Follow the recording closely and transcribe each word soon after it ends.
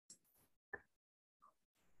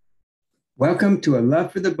Welcome to A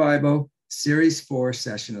Love for the Bible, Series 4,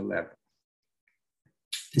 Session 11.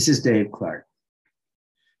 This is Dave Clark.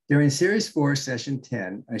 During Series 4, Session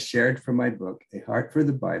 10, I shared from my book, A Heart for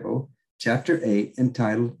the Bible, Chapter 8,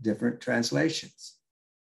 entitled Different Translations.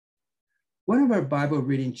 One of our Bible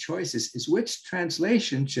reading choices is which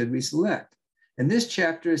translation should we select? And this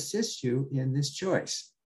chapter assists you in this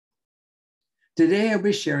choice. Today, I'll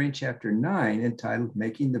be sharing Chapter 9, entitled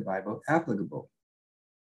Making the Bible Applicable.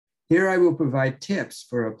 Here I will provide tips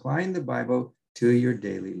for applying the Bible to your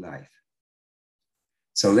daily life.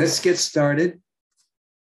 So let's get started.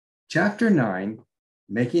 Chapter 9,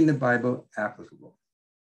 Making the Bible Applicable.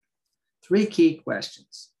 3 key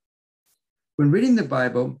questions. When reading the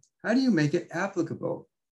Bible, how do you make it applicable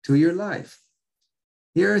to your life?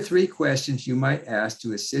 Here are 3 questions you might ask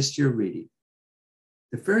to assist your reading.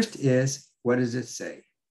 The first is, what does it say?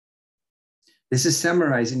 This is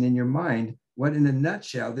summarizing in your mind what in a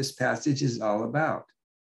nutshell this passage is all about.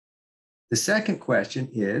 The second question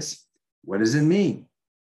is, what does it mean?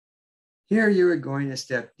 Here you are going a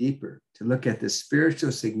step deeper to look at the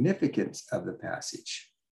spiritual significance of the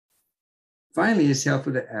passage. Finally, it's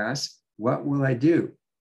helpful to ask, what will I do?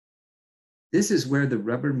 This is where the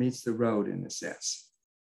rubber meets the road in a sense.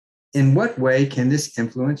 In what way can this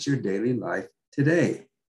influence your daily life today?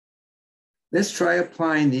 Let's try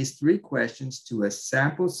applying these 3 questions to a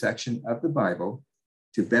sample section of the Bible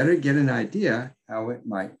to better get an idea how it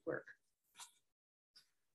might work.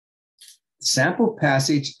 The sample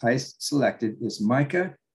passage I selected is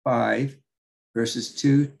Micah 5, verses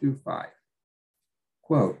 2 through 5.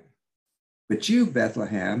 Quote, "But you,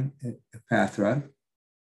 Bethlehem, Ephrathah,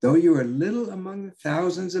 though you are little among the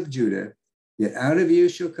thousands of Judah, yet out of you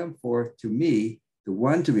shall come forth to me the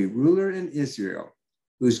one to be ruler in Israel,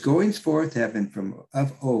 whose goings forth have been from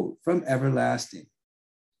of old, from everlasting.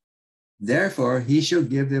 Therefore he shall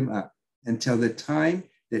give them up until the time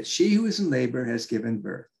that she who is in labor has given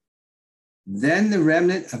birth. Then the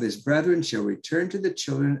remnant of his brethren shall return to the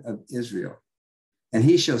children of Israel, and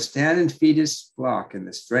he shall stand and feed his flock in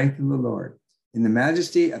the strength of the Lord, in the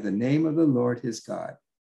majesty of the name of the Lord his God.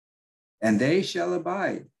 And they shall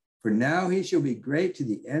abide, for now he shall be great to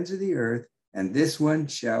the ends of the earth, and this one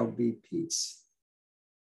shall be peace."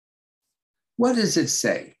 What does it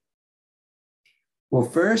say? Well,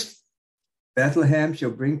 first, Bethlehem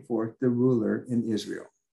shall bring forth the ruler in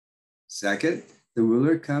Israel. Second, the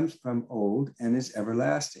ruler comes from old and is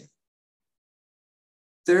everlasting.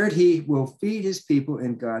 Third, he will feed his people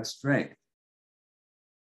in God's strength.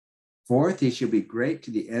 Fourth, he shall be great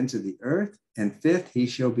to the ends of the earth. And fifth, he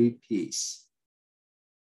shall be peace.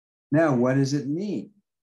 Now, what does it mean?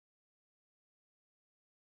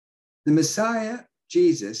 The Messiah,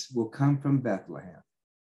 Jesus, will come from Bethlehem.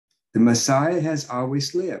 The Messiah has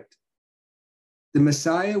always lived. The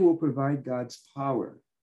Messiah will provide God's power.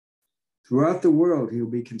 Throughout the world, he will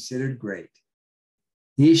be considered great.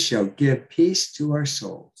 He shall give peace to our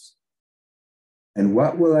souls. And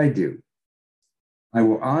what will I do? I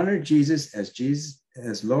will honor Jesus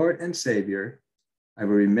as Lord and Savior. I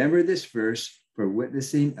will remember this verse for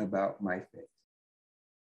witnessing about my faith.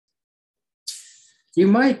 You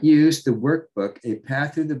might use the workbook, A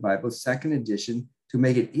Path Through the Bible, 2nd edition, to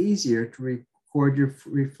make it easier to record your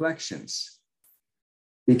reflections.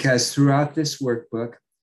 Because throughout this workbook,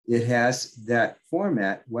 it has that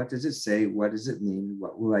format. What does it say? What does it mean?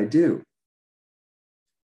 What will I do?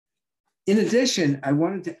 In addition, I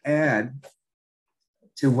wanted to add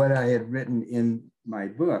to what I had written in my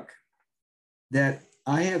book that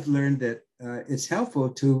I have learned that it's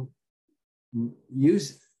helpful to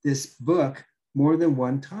use this book more than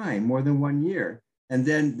one time, more than 1 year. And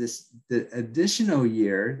then the additional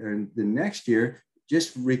year, or the next year,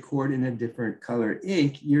 just record in a different color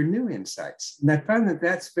ink your new insights. And I found that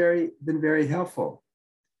that's been very helpful.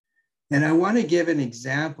 And I want to give an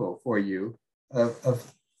example for you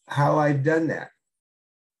of how I've done that.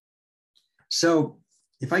 So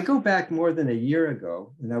if I go back more than a year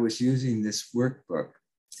ago, and I was using this workbook,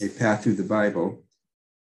 A Path Through the Bible,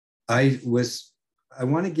 I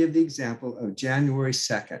want to give the example of January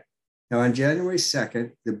 2nd. Now, on January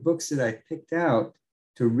 2nd, the books that I picked out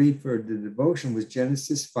to read for the devotion was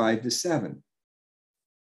Genesis 5 to 7.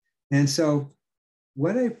 And so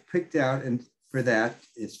what I picked out and for that,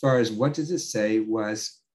 as far as what does it say,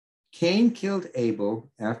 was Cain killed Abel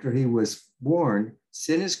after he was born.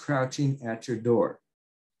 Sin is crouching at your door.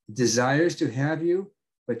 It desires to have you,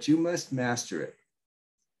 but you must master it.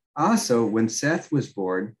 Also, when Seth was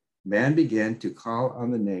born, man began to call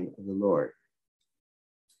on the name of the Lord.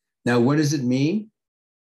 Now, what does it mean?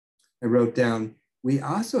 I wrote down, we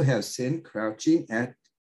also have sin crouching at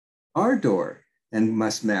our door and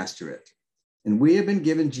must master it. And we have been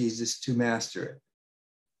given Jesus to master it.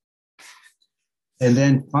 And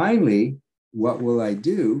then finally, what will I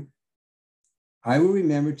do? I will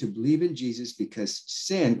remember to believe in Jesus because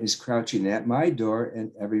sin is crouching at my door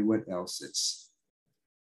and everyone else's.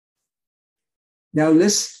 Now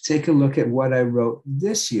let's take a look at what I wrote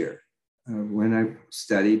this year when I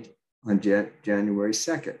studied on January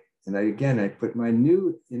 2nd. And I put my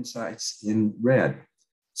new insights in red.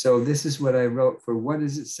 So this is what I wrote for what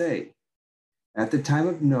does it say? At the time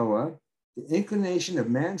of Noah, the inclination of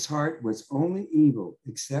man's heart was only evil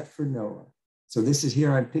except for Noah. So this is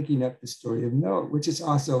here I'm picking up the story of Noah, which is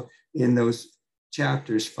also in those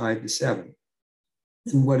chapters 5 to 7.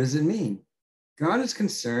 And what does it mean? God is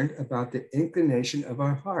concerned about the inclination of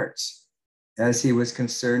our hearts, as he was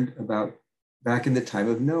concerned about back in the time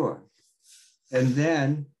of Noah. And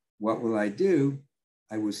then what will I do?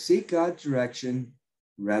 I will seek God's direction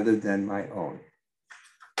rather than my own.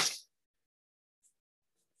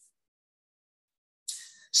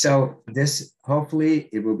 So this, hopefully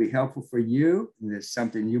it will be helpful for you. And it's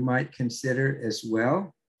something you might consider as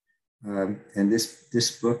well. And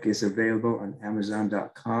this book is available on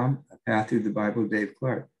Amazon.com, A Path Through the Bible, Dave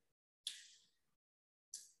Clark.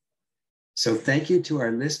 So thank you to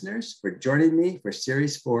our listeners for joining me for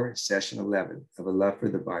Series 4, Session 11 of A Love for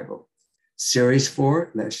the Bible. Series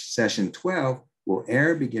 4, Session 12 will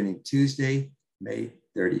air beginning Tuesday, May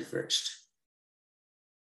 31st.